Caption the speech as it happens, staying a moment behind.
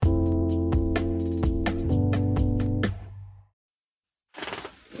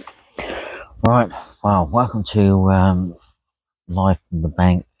Right, well, welcome to Life from the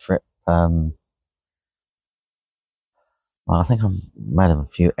Bank trip. Well, I think I've made a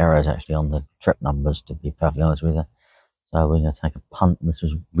few errors actually on the trip numbers, to be perfectly honest with you. So we're going to take a punt. This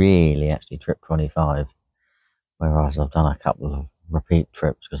was really actually trip 25, whereas I've done a couple of repeat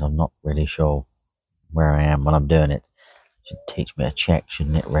trips because I'm not really sure where I am when I'm doing it. Should teach me a check,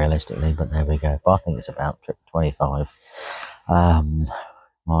 shouldn't it, realistically? But there we go. But I think it's about trip 25. Um,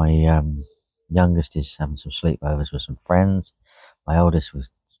 my youngest is having some sleepovers with some friends. My oldest was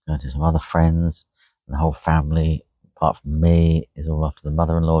going to some other friends, and the whole family, apart from me, is all off to the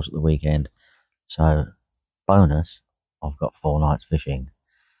mother-in-law's at the weekend. So, bonus, I've got 4 nights fishing.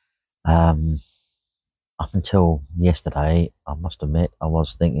 Um, Up until yesterday, I must admit, I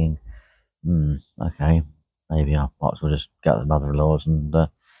was thinking, okay, maybe I might as well just go to the mother-in-law's and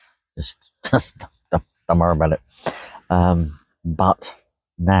just, just don't worry about it. But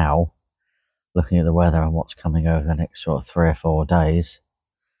now, looking at the weather and what's coming over the next sort of 3 or 4 days,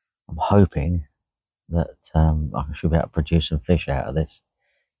 I'm hoping that I should be able to produce some fish out of this.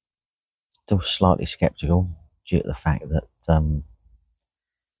 Still slightly sceptical due to the fact that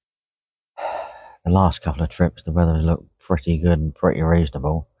the last couple of trips the weather has looked pretty good and pretty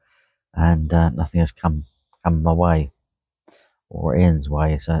reasonable, and nothing has come my way or Ian's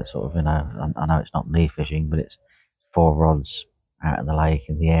way. So it's sort of, I know it's not me fishing, but it's 4 rods out in the lake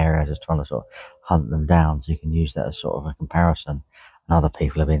in the area, just trying to sort of hunt them down, so you can use that as sort of a comparison. And other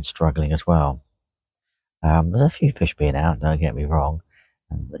people have been struggling as well. There's a few fish being out, don't get me wrong,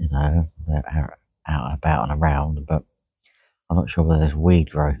 and they're out and about and around, but I'm not sure whether this weed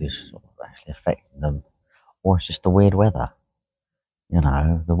growth is sort of actually affecting them, or it's just the weird weather.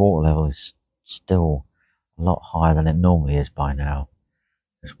 The water level is still a lot higher than it normally is by now.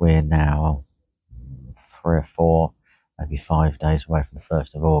 Because we're now 3 or 4, maybe 5 days away from the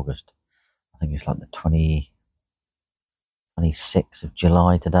 1st of August. I think it's like the 26th of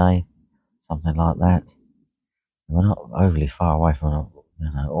July today, something like that. We're not overly far away from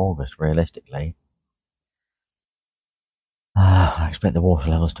August realistically. I expect the water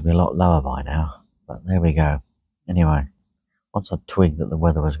levels to be a lot lower by now, but there we go. Anyway, once I twigged that the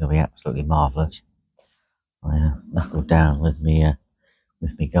weather was going to be absolutely marvellous, I knuckled down with me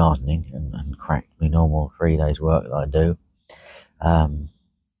gardening and cracked my normal 3 days work that I do um,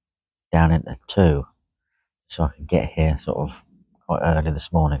 down into 2, so I could get here sort of quite early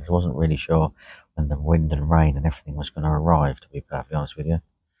this morning. 'Cause I wasn't really sure when the wind and rain and everything was going to arrive, to be perfectly honest with you.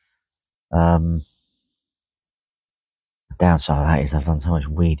 Um, the downside of that is I've done so much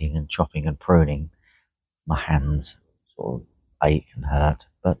weeding and chopping and pruning, my hands sort of ache and hurt.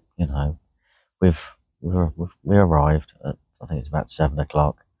 But we've we arrived at, I think it's about 7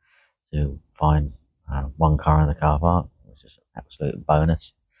 o'clock, to find one car in the car park, which is an absolute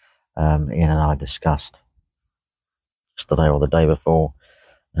bonus. Ian and I discussed yesterday or the day before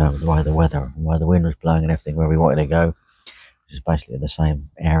the way the weather, where the wind was blowing and everything, where we wanted to go, which is basically the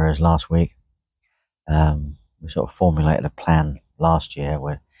same area as last week. We sort of formulated a plan last year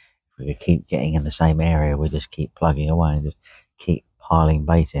where if we could keep getting in the same area, we just keep plugging away and just keep piling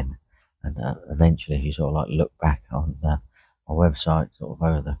bait in. And eventually, if you sort of like look back on my website, sort of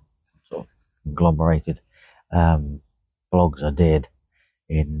over the sort of conglomerated blogs I did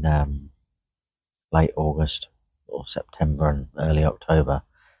in late August or September and early October,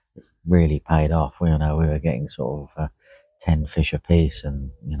 it really paid off. We were getting sort of 10 fish a piece,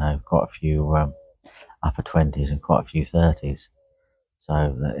 and quite a few upper 20s and quite a few 30s.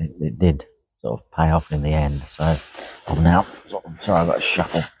 So it did sort of pay off in the end. So I'm now sorry, I've got a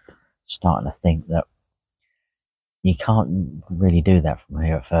shuffle, starting to think that you can't really do that from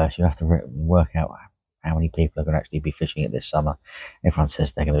here at first. You have to work out how many people are going to actually be fishing it this summer. Everyone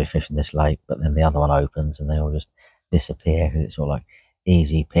says they're going to be fishing this lake, but then the other one opens and they all just disappear because it's all like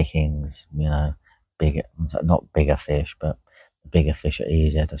easy pickings, bigger, not bigger fish, but the bigger fish are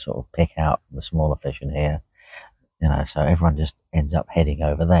easier to sort of pick out from the smaller fish in here. So everyone just ends up heading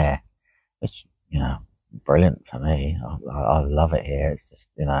over there, which, brilliant for me. I love it here. It's just,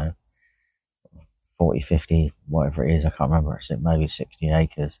 40, 50, whatever it is, I can't remember. It's maybe 60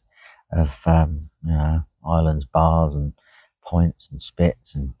 acres of, islands, bars, and points, and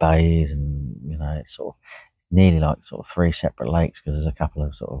spits, and bays, and, it's sort of nearly like sort of 3 separate lakes because there's a couple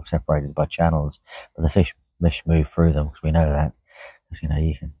of sort of separated by channels, but the fish move through them because we know that. Because,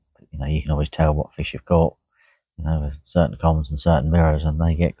 you can always tell what fish you've caught. With certain commons and certain mirrors, and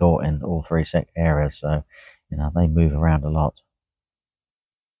they get caught in all 3 areas, so, they move around a lot.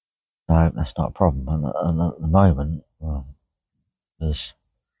 So that's not a problem. And at the moment, well, there's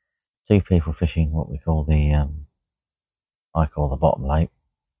 2 people fishing what we call I call the bottom lake.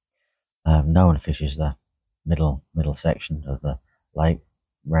 No one fishes the middle section of the lake,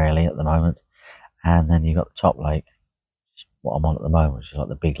 rarely at the moment. And then you've got the top lake, which is what I'm on at the moment, which is like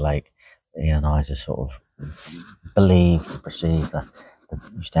the big lake. Ian and I just sort of perceive that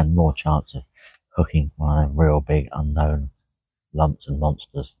you stand more chance of hooking one of them real big unknown lumps and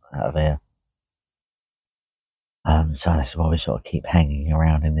monsters out of here. So this is why we sort of keep hanging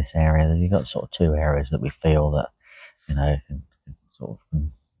around in this area. You've got sort of two areas that we feel that, can sort of,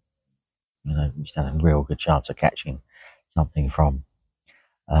 you stand a real good chance of catching something from,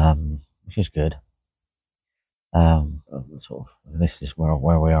 which is good. Sort of, this is where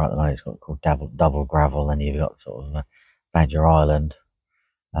we are at the moment. It's got called double gravel. Then you've got sort of Badger Island,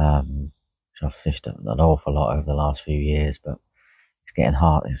 which I've fished an awful lot over the last few years, but it's getting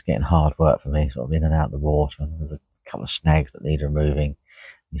hard. It's getting hard work for me, sort of in and out of the water. And there's a couple of snags that need removing.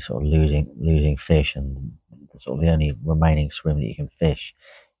 You're sort of losing fish, and sort of the only remaining swim that you can fish,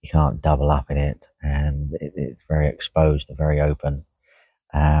 you can't double up in it, and it's very exposed and very open.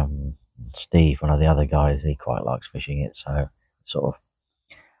 Steve, one of the other guys, he quite likes fishing it, so sort of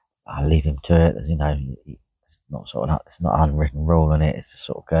I leave him to it. As you know, it's not an unwritten rule in it. It's just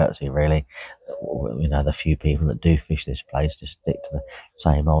sort of courtesy, really. The few people that do fish this place just stick to the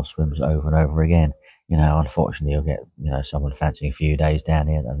same old swims over and over again. Unfortunately, you'll get someone fancying a few days down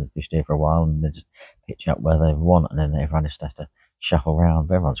here that hasn't fished here for a while, and they just pitch up where they want, and then everyone just has to shuffle around.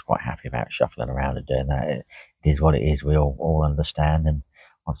 But everyone's quite happy about shuffling around and doing that. It is what it is. We all understand, and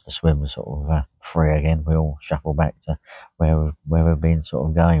once the swim was sort of free again, we all shuffle back to where we've been sort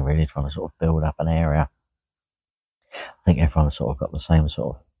of going, really trying to sort of build up an area. I think everyone's sort of got the same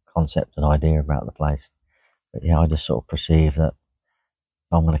sort of concept and idea about the place. But yeah, I just sort of perceive that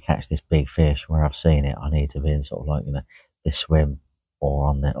if I'm going to catch this big fish where I've seen it, I need to be in sort of like this swim or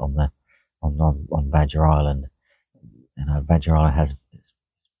on Badger Island. Badger Island has its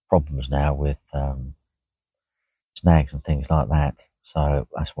problems now with snags and things like that. So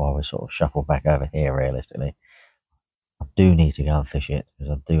that's why we sort of shuffle back over here. Realistically, I do need to go and fish it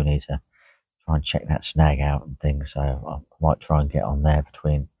because I do need to try and check that snag out and things. So I might try and get on there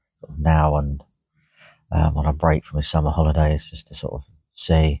between sort of now and on a break from his summer holidays, just to sort of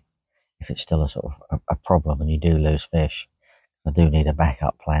see if it's still a sort of a problem and you do lose fish. I do need a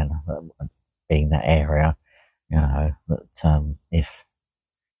backup plan, being that area. That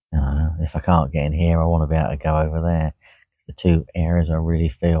if I can't get in here, I want to be able to go over there. The two areas I really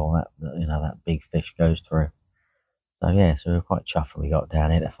feel that big fish goes through. So yeah, so we're quite chuffed when we got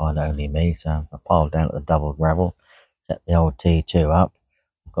down here to find only me. So I piled down at the double gravel, set the old T2 up.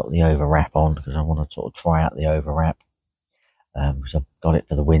 I've got the overwrap on because I want to sort of try out the overwrap. Because I've got it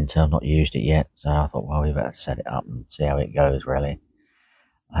for the winter, I've not used it yet. So I thought, well, we better set it up and see how it goes, really.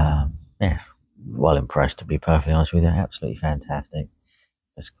 Yeah, well impressed, to be perfectly honest with you. Absolutely fantastic.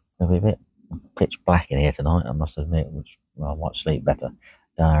 It's going to be a bit pitch black in here tonight, I must admit, which I might sleep better.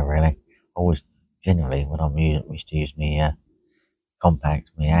 Don't know, really. Always, generally, when we used to use me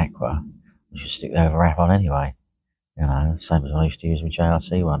compact, me aqua, I just stick the overwrap on anyway. Same as when I used to use my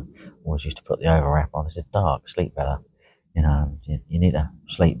JRC one. Always used to put the overwrap on. It's dark, sleep better. You need to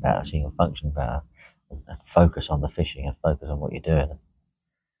sleep better so you can function better and focus on the fishing and focus on what you're doing.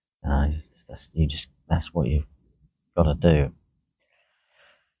 That's what you've got to do.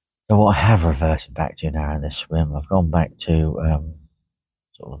 So what I have reverted back to now in this swim, I've gone back to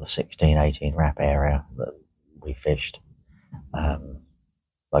sort of the 16, 18 wrap area that we fished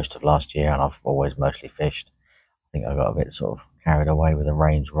most of last year, and I've always mostly fished. I think I got a bit sort of carried away with the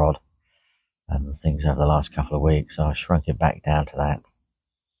range rod and things over the last couple of weeks, so I shrunk it back down to that.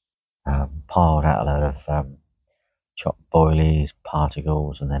 Piled out a load of chopped boilies,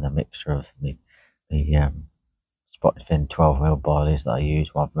 particles, and then a mixture of the spotted fin 12mm boilies that I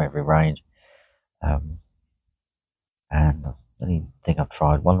use, one from every range. And the only thing I've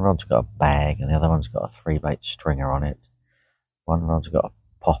tried, one rod's got a bag and the other one's got a 3-bait stringer on it. One rod's got a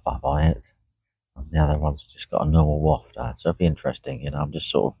pop-up on it, and the other one's just got a normal wafter. So it'll be interesting. I'm just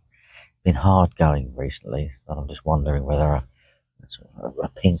sort of been hard going recently, and I'm just wondering whether a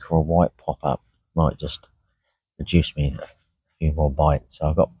pink or a white pop-up might just produce me a few more bites. So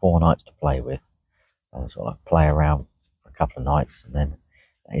I've got 4 nights to play with. I'll sort of play around for a couple of nights, and then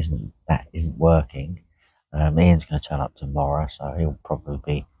that isn't working. Ian's going to turn up tomorrow, so he'll probably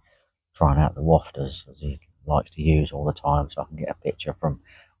be trying out the wafters as he likes to use all the time, so I can get a picture from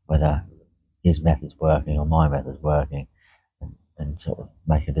whether his method's working or my method's working, and sort of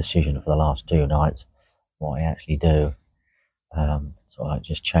make a decision for the last 2 nights what I actually do. So I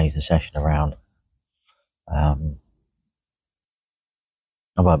just change the session around. I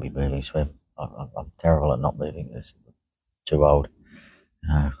won't be moving swim. I'm terrible at not moving. It's too old.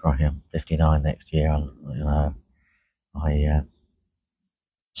 crikey, I'm 59 next year. I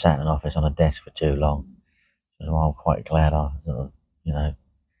sat in an office on a desk for too long. So I'm quite glad I sort of,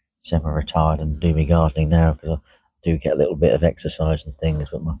 semi-retired and do my gardening now, because I do get a little bit of exercise and things,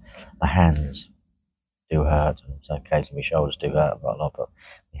 but my hands do hurt, and so occasionally my shoulders do hurt quite a lot, but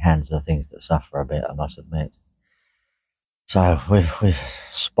my hands are the things that suffer a bit, I must admit. So we've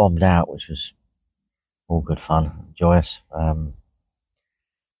spombed out, which was all good fun, joyous. I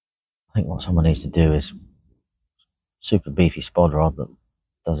think what someone needs to do is super beefy spod rod that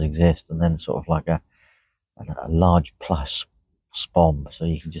does exist, and then sort of like a large plus spomb, so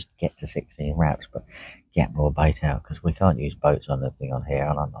you can just get to 16 wraps, but get more bait out, because we can't use boats on everything on here,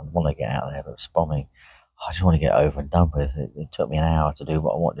 and I want to get out there, but spomming, I just want to get over and done with. It took me an hour to do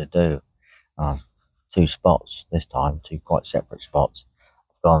what I wanted to do. Two spots this time, two quite separate spots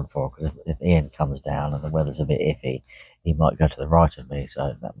I've gone for, because if Ian comes down and the weather's a bit iffy, he might go to the right of me,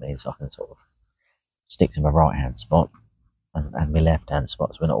 so that means I can sort of stick to my right hand spot and my left hand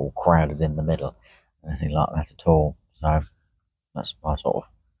spot, so we're not all crowded in the middle, anything like that at all. So that's my sort of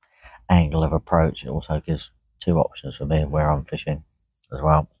angle of approach. It also gives two options for me of where I'm fishing as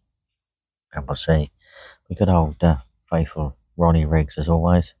well. And we'll see. We good old faithful Ronnie rigs as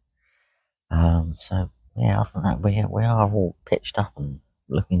always. So yeah, other than that, we are all pitched up and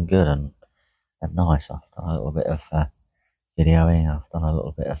looking good and nice. I've done a little bit of videoing. I've done a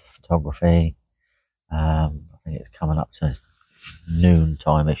little bit of photography. I think it's coming up to noon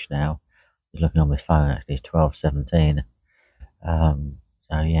time-ish now. I was looking on my phone, actually it's 12:17.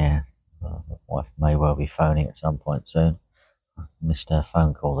 So yeah, my wife may well be phoning at some point soon. I missed her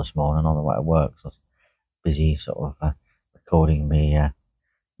phone call this morning on the way to work, so I was busy sort of recording me,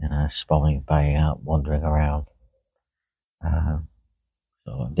 spomming, baying out, wandering around.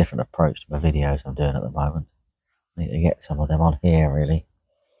 Sort of a different approach to my videos I'm doing at the moment. I need to get some of them on here, really.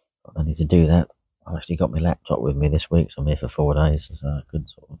 But I need to do that. I've actually got my laptop with me this week, so I'm here for 4 days, so I could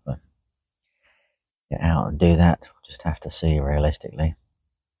sort of get out and do that. We'll just have to see realistically.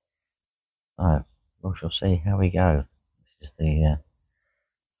 So we shall see how we go. This is the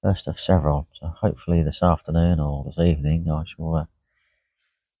first of several, so hopefully this afternoon or this evening I shall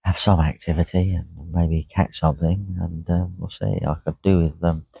have some activity and maybe catch something, and we'll see. I could do with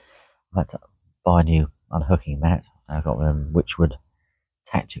I've had to buy a new unhooking mat. I've got them Witchwood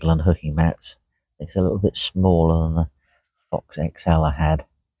tactical unhooking mats. It's a little bit smaller than the Fox XL I had.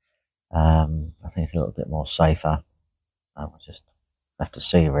 I think it's a little bit more safer. I'll just have to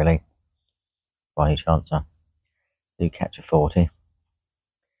see really. By any chance I do catch a 40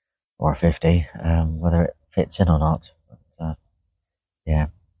 or a 50, whether it fits in or not. But yeah,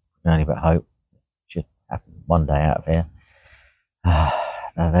 can only but hope. Should happen one day out of here.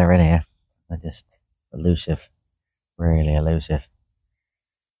 They're in here. They're just elusive, really elusive.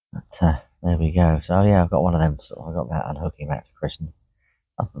 But there we go. So yeah, I've got one of them. So I got that unhooking mat to christen.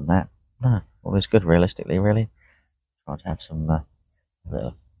 Other than that, no, all is good realistically. Really, trying to have some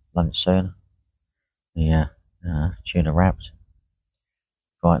little lunch soon. Yeah, tuna wraps,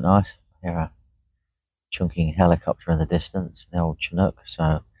 quite nice. Hear a chunking helicopter in the distance, the old Chinook.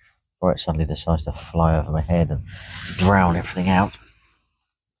 So before it suddenly decides to fly over my head and drown everything out.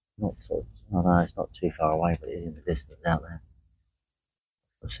 Not so, oh no, it's not too far away, but it is in the distance out there.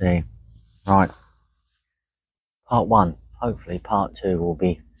 We'll see. Right, part one. Hopefully, part two will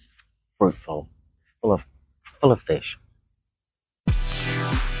be fruitful, full of fish.